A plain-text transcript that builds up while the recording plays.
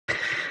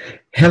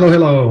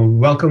Hello.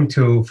 Welcome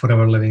to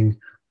Forever Living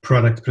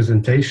product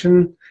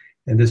presentation.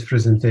 And this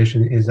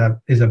presentation is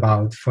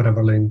about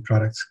Forever Living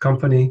Products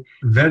Company,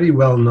 very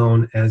well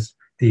known as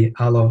the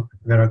Aloe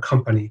Vera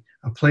Company,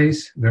 a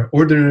place where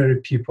ordinary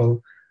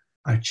people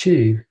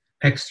achieve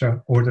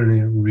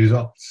extraordinary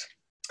results.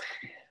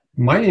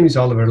 My name is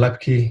Oliver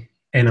Lepke,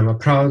 and I'm a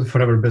proud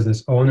Forever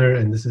business owner,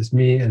 and this is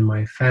me and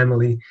my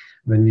family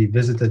when we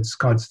visited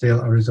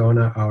Scottsdale,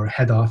 Arizona, our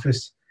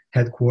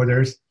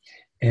headquarters.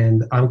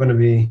 And I'm going to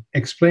be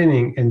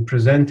explaining and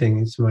presenting.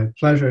 It's my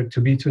pleasure to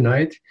be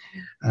tonight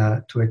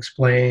to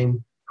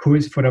explain who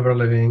is Forever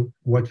Living,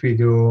 what we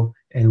do,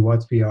 and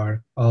what we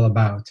are all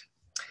about.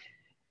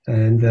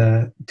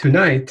 And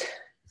tonight,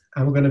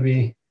 I'm going to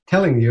be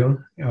telling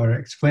you or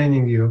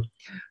explaining you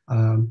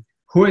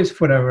who is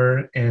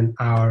Forever and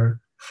our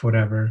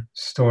Forever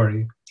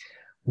story.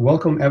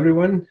 Welcome,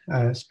 everyone,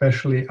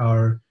 especially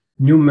our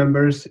new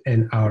members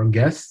and our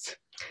guests.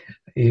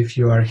 If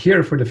you are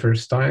here for the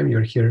first time,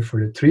 you're here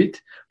for the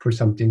treat, for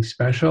something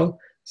special,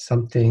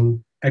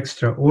 something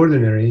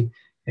extraordinary,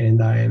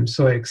 and I am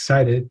so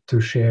excited to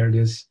share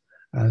this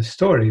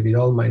story with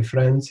all my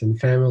friends and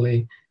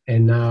family,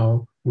 and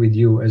now with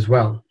you as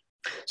well.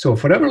 So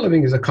Forever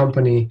Living is a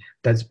company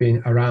that's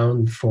been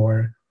around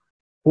for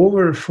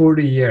over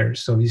 40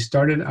 years. So we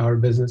started our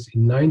business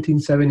in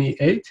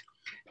 1978,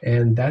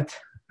 and that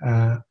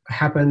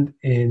happened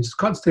in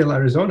Scottsdale,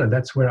 Arizona.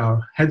 That's where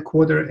our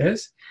headquarters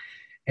is.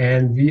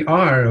 And we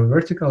are a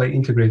vertically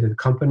integrated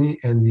company,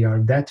 and we are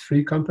a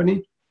debt-free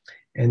company,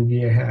 and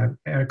we are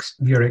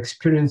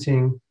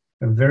experiencing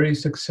a very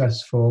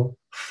successful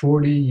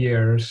 40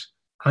 years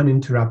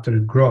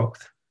uninterrupted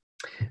growth.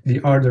 We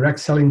are a direct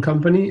selling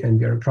company, and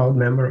we are a proud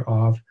member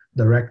of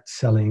Direct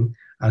Selling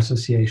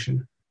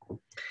Association.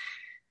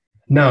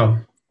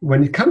 Now,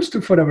 when it comes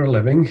to Forever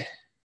Living,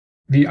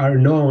 we are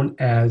known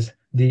as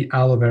the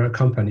Aloe Vera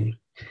Company.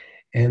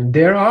 And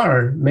there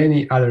are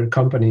many other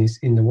companies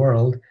in the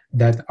world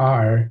that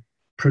are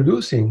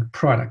producing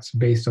products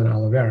based on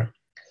aloe vera.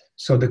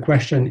 So the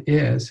question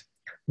is,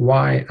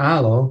 why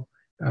aloe?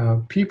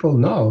 People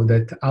know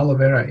that aloe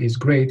vera is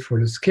great for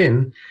the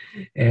skin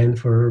and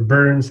for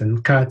burns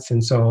and cuts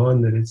and so on,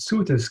 that it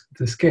suits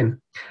the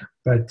skin.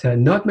 But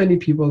not many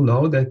people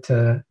know that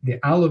the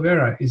aloe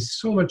vera is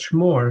so much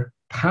more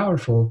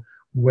powerful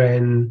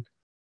when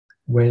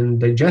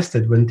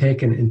digested, when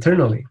taken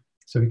internally.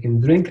 So we can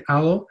drink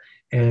aloe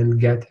and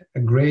get a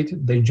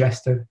great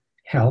digestive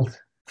health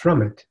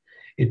from it.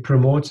 It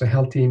promotes a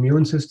healthy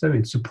immune system,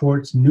 it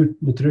supports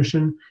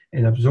nutrition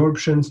and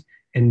absorptions,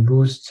 and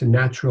boosts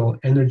natural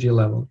energy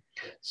level.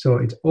 So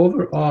it's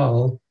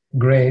overall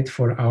great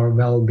for our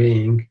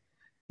well-being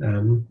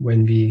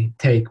when we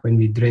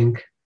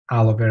drink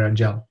aloe vera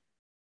gel.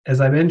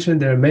 As I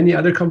mentioned, there are many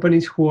other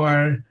companies who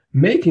are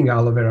making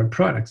aloe vera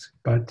products,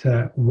 but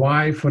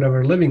why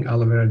Forever Living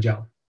aloe vera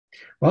gel?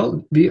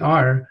 Well, we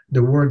are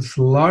the world's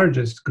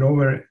largest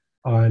grower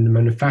and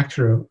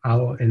manufacturer of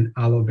aloe and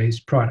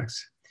aloe-based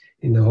products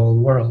in the whole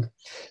world.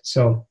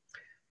 So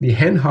we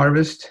hand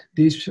harvest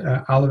these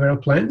aloe vera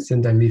plants,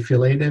 and then we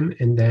fillet them,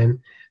 and then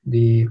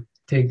we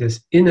take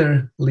this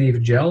inner leaf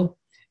gel,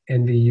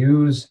 and we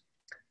use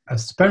a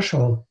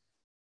special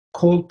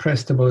cold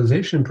press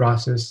stabilization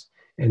process,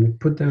 and we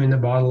put them in a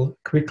bottle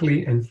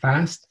quickly and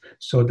fast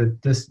so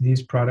that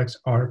these products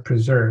are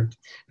preserved.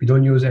 We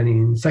don't use any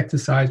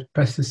insecticides,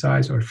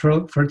 pesticides, or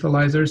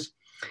fertilizers,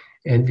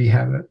 and we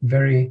have a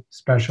very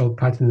special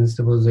patented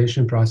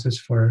stabilization process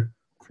for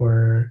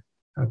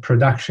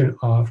production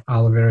of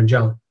aloe vera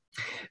gel.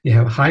 We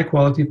have high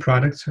quality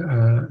products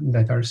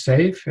that are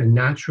safe and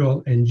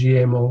natural and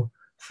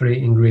GMO-free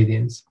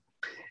ingredients.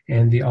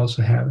 And we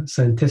also have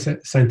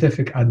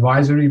scientific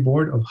advisory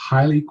board of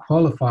highly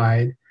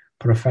qualified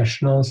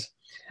professionals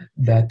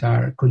that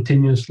are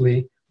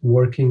continuously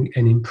working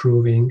and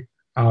improving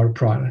our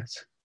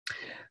products.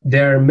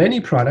 There are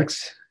many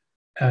products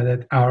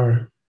that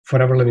our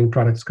Forever Living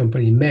Products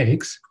Company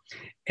makes,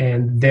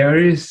 and there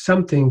is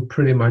something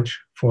pretty much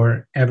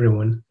for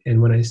everyone.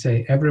 And when I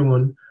say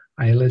everyone,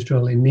 I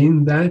literally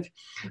mean that,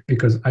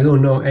 because I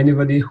don't know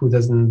anybody who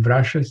doesn't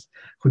brush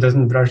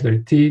their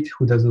teeth,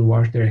 who doesn't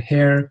wash their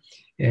hair,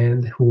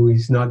 and who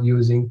is not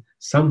using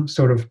some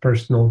sort of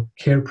personal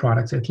care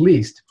products at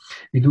least.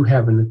 We do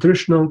have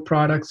nutritional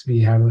products, we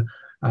have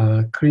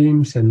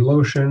creams and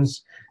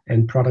lotions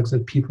and products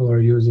that people are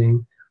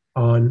using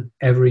on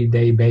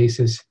everyday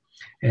basis.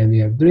 And we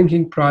have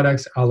drinking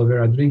products, aloe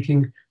vera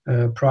drinking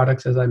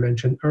products, as I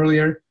mentioned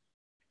earlier.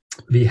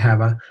 We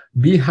have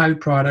beehive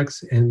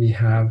products, and we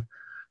have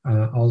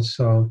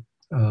also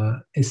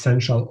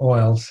essential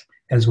oils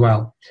as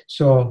well.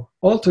 So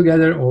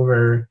altogether,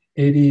 over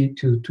 80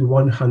 to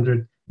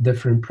 100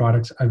 different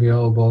products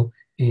available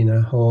in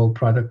a whole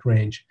product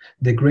range.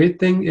 The great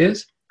thing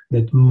is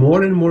that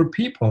more and more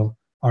people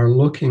are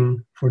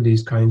looking for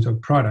these kinds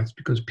of products,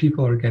 because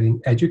people are getting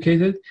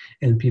educated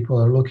and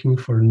people are looking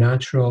for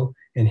natural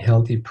and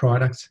healthy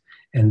products,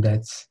 and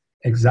that's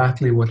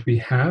exactly what we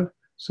have.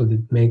 So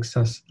that makes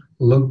us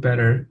look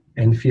better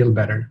and feel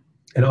better.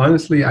 And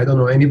honestly, I don't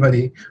know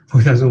anybody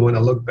who doesn't want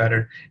to look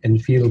better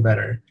and feel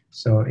better.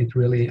 So it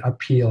really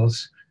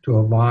appeals to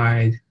a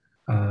wide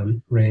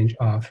range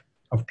of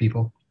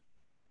people.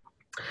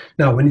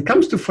 Now, when it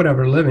comes to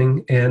Forever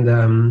Living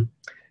and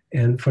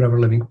Forever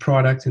Living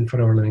product and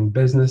Forever Living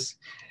business,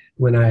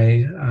 when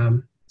I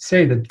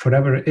say that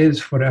Forever is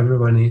for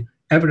everyone,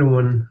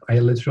 I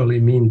literally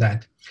mean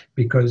that,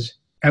 because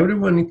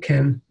everyone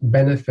can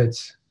benefit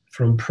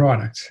from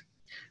products,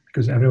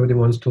 because everybody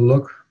wants to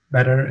look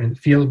better and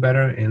feel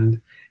better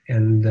and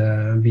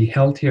be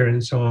healthier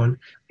and so on.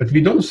 But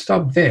we don't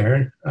stop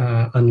there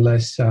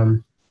unless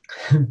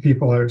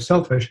people are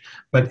selfish.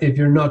 But if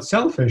you're not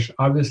selfish,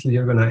 obviously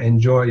you're going to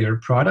enjoy your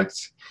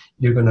products,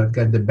 you're going to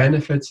get the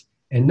benefits,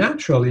 and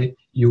naturally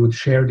you would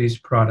share these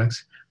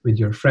products with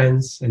your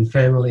friends and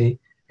family,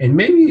 and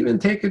maybe even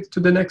take it to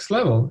the next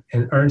level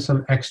and earn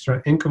some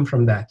extra income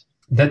from that.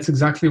 That's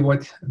exactly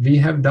what we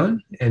have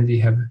done, and we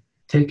have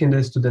taken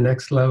this to the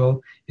next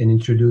level and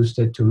introduced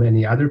it to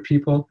many other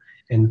people,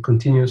 and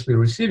continuously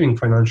receiving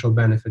financial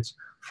benefits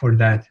for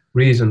that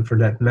reason, for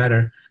that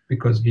matter,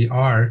 because we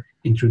are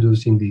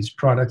introducing these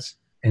products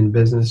and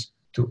business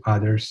to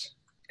others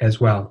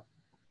as well.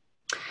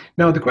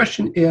 Now, the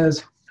question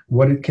is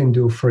what it can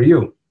do for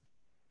you.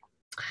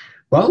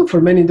 Well,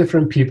 for many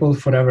different people,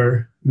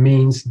 Forever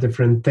means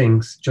different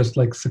things, just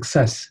like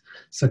success.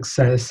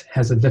 Success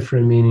has a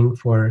different meaning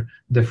for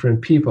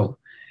different people.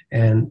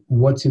 And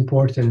what's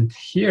important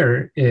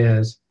here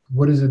is,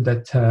 what is it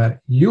that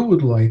you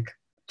would like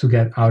to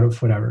get out of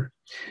Forever?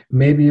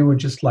 Maybe you would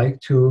just like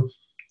to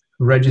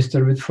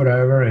register with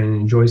Forever and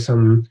enjoy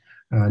some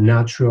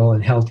natural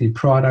and healthy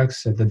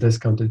products at the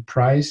discounted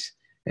price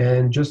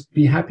and just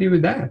be happy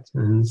with that.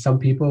 And some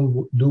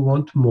people do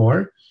want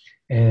more,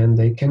 and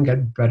they can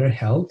get better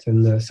health.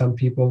 And some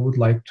people would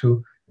like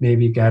to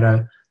maybe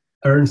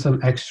earn some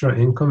extra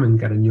income and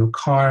get a new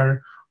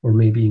car, or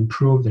maybe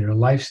improve their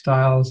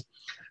lifestyles.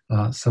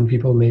 Some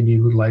people maybe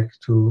would like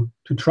to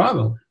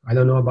travel. I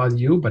don't know about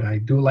you, but I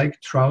do like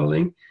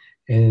traveling,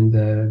 and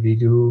we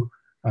do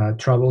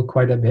travel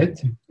quite a bit.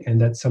 And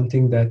that's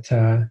something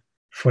that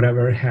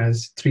Forever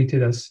has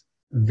treated us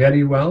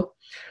very well.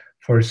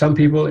 For some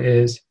people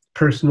is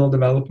personal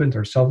development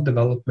or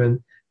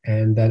self-development,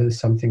 and that is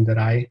something that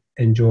I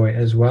enjoy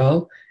as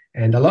well.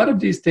 And a lot of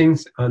these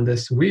things on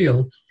this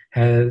wheel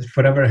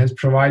Forever has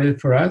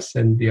provided for us,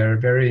 and we are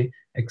very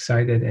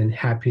excited and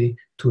happy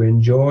to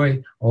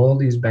enjoy all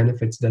these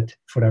benefits that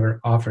Forever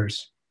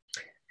offers.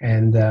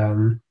 And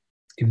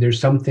if there's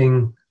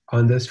something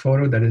on this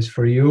photo that is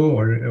for you,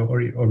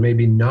 or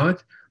maybe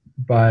not,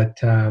 but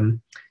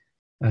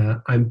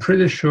I'm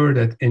pretty sure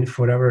that in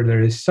Forever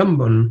there is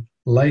someone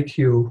like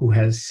you who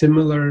has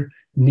similar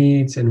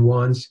needs and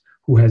wants,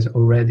 who has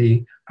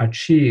already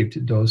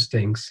achieved those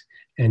things.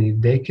 And if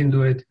they can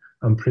do it,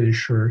 I'm pretty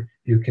sure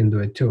you can do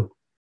it too.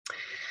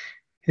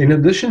 In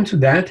addition to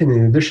that, and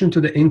in addition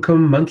to the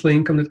monthly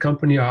income that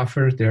company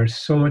offers, there's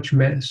so much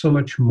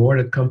more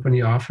that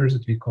company offers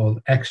that we call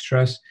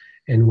extras.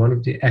 And one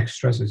of the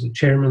extras is a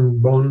chairman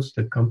bonus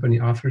that company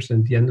offers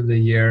at the end of the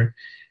year.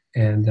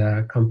 And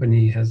the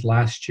company has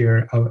last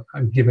year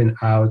given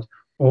out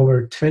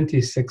over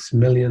 $26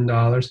 million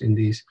in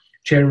these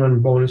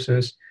chairman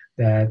bonuses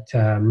that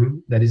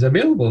is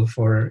available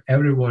for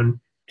everyone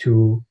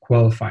to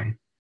qualify.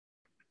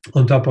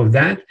 On top of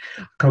that,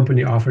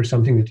 company offers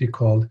something that we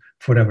call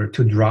Forever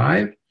to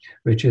Drive,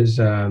 which is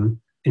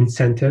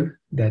incentive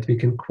that we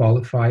can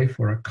qualify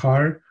for a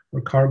car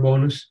or car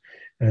bonus.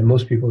 And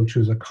most people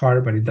choose a car,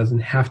 but it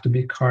doesn't have to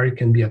be a car. It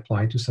can be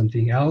applied to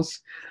something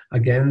else.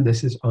 Again,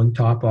 this is on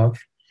top of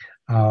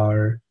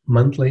our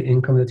monthly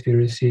income that we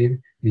receive.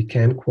 We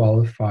can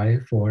qualify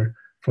for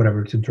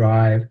Forever to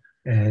Drive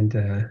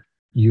and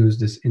use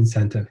this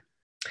incentive.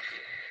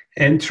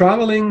 And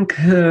traveling,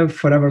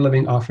 Forever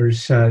Living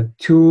offers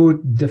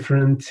two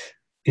different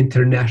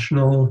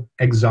international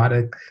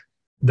exotic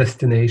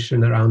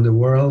destination around the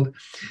world,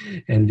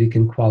 and we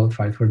can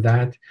qualify for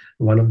that.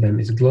 One of them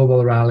is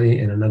Global Rally,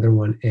 and another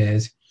one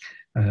is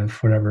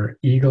Forever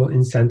Eagle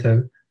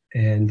Incentive,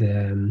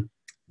 and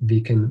we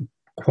can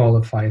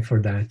qualify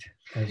for that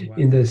as well.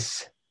 In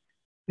this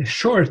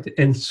short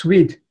and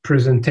sweet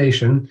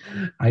presentation,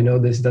 I know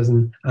this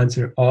doesn't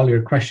answer all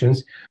your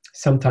questions.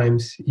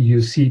 Sometimes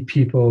you see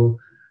people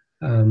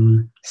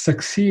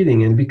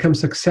succeeding and become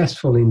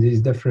successful in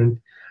these different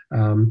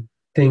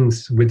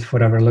things with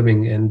Forever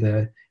Living,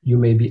 and you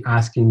may be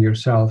asking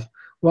yourself,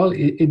 well,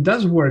 it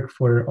does work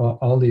for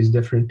all these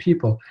different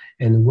people,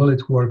 and will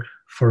it work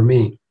for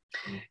me?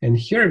 And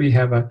here we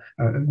have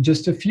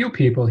just a few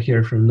people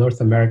here from North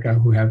America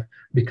who have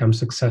become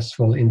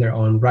successful in their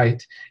own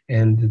right,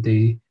 and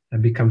they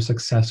become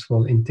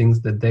successful in things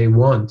that they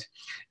want.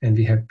 And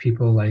we have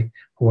people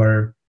who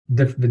are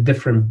with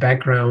different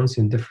backgrounds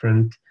and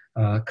different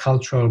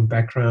cultural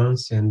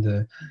backgrounds,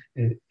 and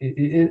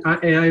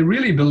I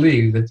really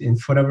believe that in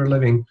Forever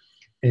Living,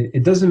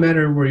 it doesn't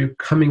matter where you're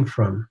coming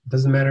from. It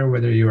doesn't matter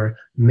whether you're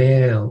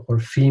male or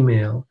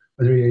female,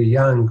 whether you're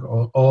young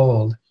or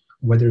old,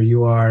 whether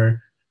you are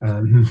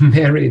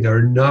married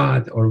or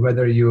not, or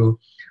whether you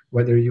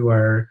whether you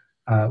are,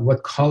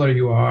 what color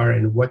you are,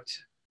 and what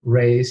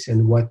race,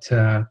 and what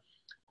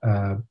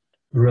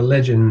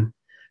religion.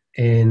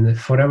 In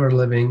Forever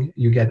Living,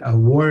 you get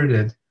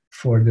awarded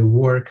for the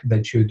work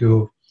that you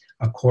do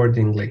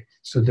accordingly.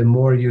 So the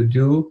more you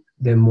do,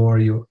 the more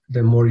you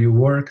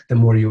work, the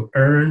more you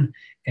earn.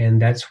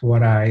 And that's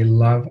what I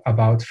love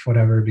about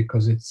Forever,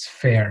 because it's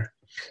fair.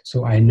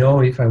 So I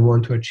know if I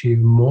want to achieve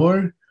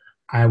more,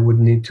 I would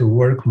need to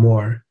work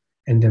more.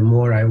 And the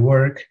more I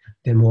work,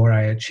 the more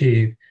I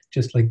achieve.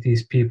 Just like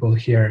these people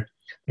here.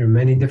 There are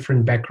many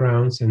different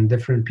backgrounds and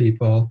different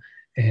people.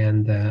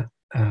 And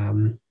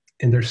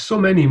there's so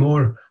many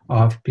more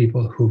of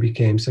people who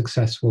became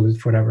successful with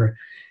Forever.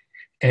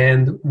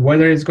 And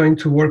whether it's going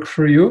to work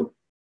for you,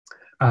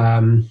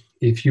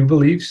 if you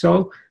believe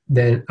so,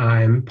 then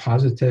I'm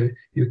positive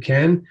you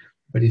can.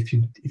 But if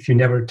you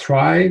never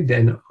try,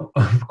 then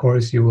of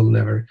course you will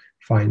never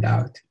find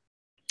out.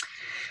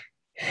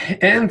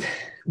 And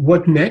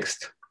what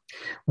next?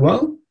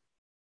 Well,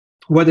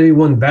 whether you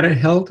want better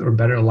health or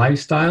better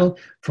lifestyle,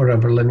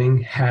 Forever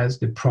Living has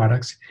the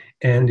products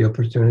and the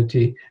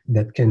opportunity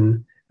that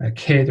can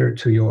cater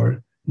to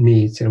your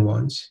needs and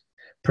wants.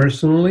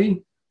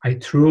 Personally, I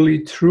truly,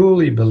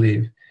 truly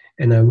believe,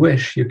 and I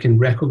wish you can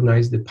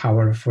recognize the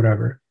power of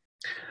Forever.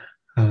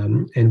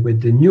 And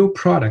with the new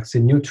products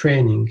and new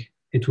training,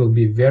 it will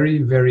be very,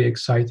 very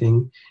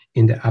exciting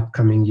in the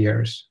upcoming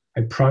years.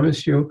 I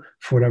promise you,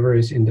 Forever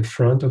is in the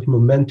front of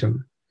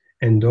momentum,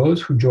 and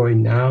those who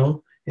join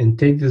now and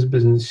take this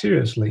business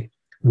seriously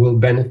will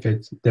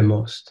benefit the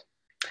most.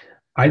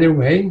 Either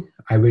way,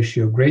 I wish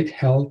you great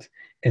health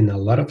and a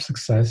lot of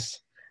success,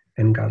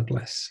 and God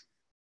bless.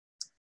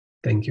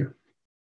 Thank you.